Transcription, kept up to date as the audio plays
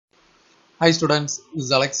Hi students, this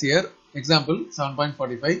is Alex here. Example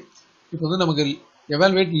 7.45. இப்போ வந்து நமக்கு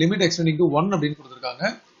evaluate limit extending to 1 அப்படினு கொடுத்திருக்காங்க.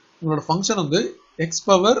 நம்மளோட ஃபங்க்ஷன் வந்து x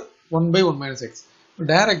power 1 by 1 minus x.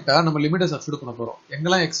 டைரக்ட்டா நம்ம லிமிட்டை சப்ஸ்டிட்யூட் பண்ண போறோம்.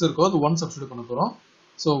 எங்கெல்லாம் x இருக்கோ அது 1 சப்ஸ்டிட்யூட் பண்ண போறோம்.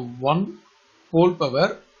 So 1 whole power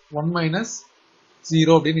 1 minus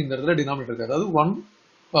 0 அப்படினு இந்த இடத்துல டினாமினேட்டர் இருக்கு. அதாவது 1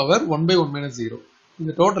 power 1 by 1 minus 0.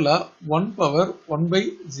 இது டோட்டலா 1 power 1 by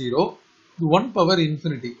 0, 1 power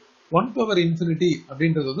infinity. 1 power infinity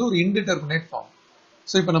அப்படின்றது வந்து ஒரு indeterminate form.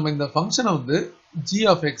 So இப்போ நம்ம இந்த ஃபங்க்ஷனை வந்து g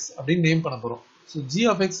of x அப்படின்னு நேம் பண்ண போறோம். So g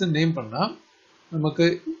of x name பண்ணா நமக்கு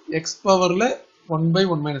x பவர்ல 1 by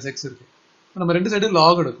 1 minus x இருக்கு. நம்ம ரெண்டு சைடு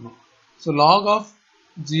log எடுக்கணும். So log of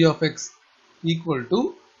g of x equal to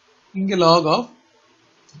இங்க log of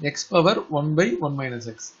x power 1 by 1 minus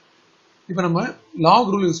x. இப்போ நம்ம log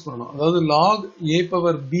rule யூஸ் பண்ணணும். அதாவது log a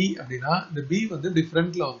power b அப்படின்னா இந்த b வந்து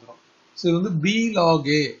டிஃபரண்ட்ல வந்துரும். So இது வந்து b log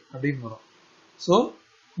a அப்படின்னு வரும். So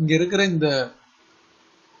இங்க இருக்கிற இந்த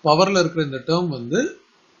பவர்ல இருக்கிற இந்த டேர்ம் வந்து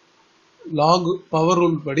log power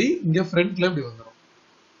rule படி இங்க ஃப்ரண்ட்ல இப்படி வந்துரும்.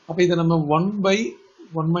 அப்ப இத நம்ம 1 by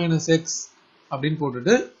 1 minus x அப்படின்னு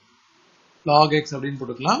போட்டுட்டு log x அப்படின்னு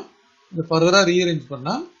போட்டுக்கலாம். இத ஃபர்தரா ரீஅரேஞ்ச்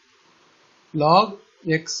பண்ணா log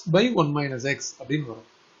x by 1 minus x அப்படின்னு வரும்.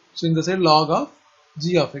 So இந்த side log of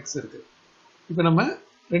g of x இருக்கு. இப்போ நம்ம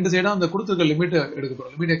ரெண்டு சைடா அந்த கொடுத்திருக்க லிமிட் எடுக்க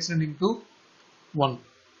போறோம். Limit extending to 1.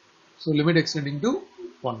 So limit extending to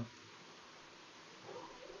 1.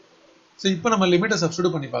 So இப்போ நம்ம லிமிட்டை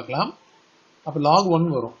சப்ஸ்டிட்யூட் பண்ணி பார்க்கலாம். அப்ப log 1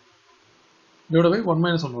 வரும். டிவைட் பை 1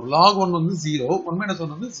 minus 1 வரும். log 1 வந்து 0, 1 minus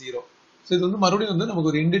 1 வந்து 0. So இது வந்து மறுபடியும் வந்து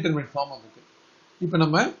நமக்கு ஒரு இன்டிடெர்மினேட் ஃபார்ம் வந்துருக்கு. இப்போ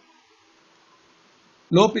நம்ம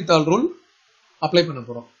லோபித்தால் ரூல் அப்ளை பண்ண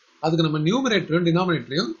போறோம். அதுக்கு நம்ம நியூமரேட்டரையும்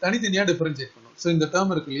டினாமினேட்டரையும் தனித்தனியா டிஃபரன்ஷியேட் பண்ணணும். So இந்த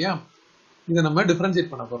டேர்ம் இருக்கு இல்லையா, இதை நம்ம டிஃபரன்ஷியேட்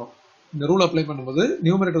பண்ண போறோம். இந்த ரூல் அப்ளை பண்ணும்போது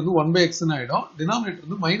நியூமரேட்டர் வந்து 1 by x ன்னு ஆயிடும், டினாமினேட்டர்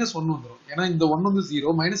வந்து -1 வந்துரும். ஏன்னா இந்த 1 வந்து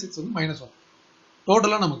 0, -x வந்து -1.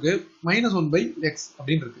 டோட்டலா நமக்கு -1 by x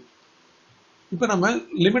அப்படின்னு இருக்கு. இப்போ நம்ம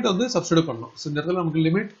லிமிட் வந்து சப்ஸ்டிட்யூட் பண்ணணும். So இந்த இடத்துல நமக்கு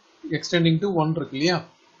லிமிட் எக்ஸ்டெண்டிங் டு 1 இருக்கு இல்லையா,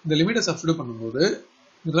 இந்த லிமிட்டை சப்ஸ்டிட்யூட் பண்ணும்போது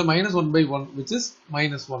இதுல -1 by 1 which is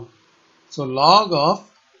 -1. So log of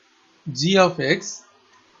g of x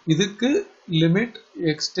இதுக்கு லிமிட்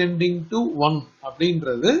எக்ஸ்டெண்டிங் டு 1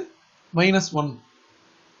 அப்படின்றது -1.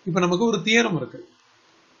 இப்போ நமக்கு ஒரு தியரம் இருக்கு.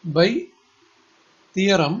 By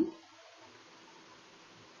theorem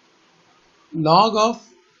log of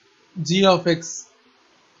g of x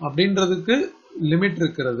அப்படின்றதுக்கு லிமிட்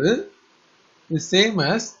இருக்கிறது is same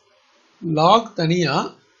as log தனியா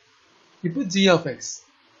இப்போ g of x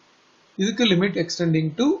இதுக்கு லிமிட்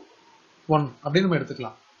எக்ஸ்டெண்டிங் டு 1 அப்படின்னு நம்ம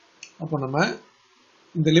எடுத்துக்கலாம். அப்போ நம்ம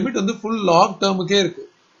இந்த லிமிட் வந்து ஃபுல் log டேர்முக்கே இருக்கு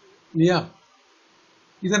இல்லையா,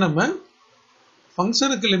 இதை நம்ம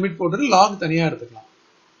ஃபங்க்ஷனுக்கு லிமிட் போட்டு log தனியா எடுத்துக்கலாம்.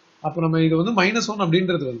 அப்போ நம்ம இது வந்து -1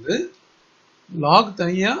 அப்படின்றது வந்து log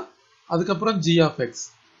தனியா, அதுக்கப்புறம் g of x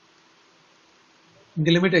இங்க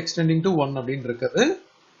லிமிட் எக்ஸ்டெண்டிங் டு 1 அப்படின்னு இருக்குது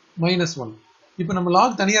 -1. இப்போ நம்ம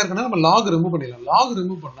log தனியா இருக்குன்னா நம்ம log ரிமூவ் பண்ணிடலாம். log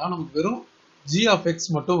ரிமூவ் பண்ணா நமக்கு வெறும் g of x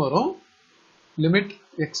மட்டும் வரும், லிமிட்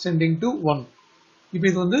எக்ஸ்டெண்டிங் டு 1. இப்போ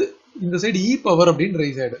இது வந்து இந்த சைடு e பவர் அப்படின்னு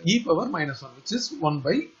ரைஸ் ஆயிடும், e power -1 which is 1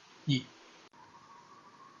 by e.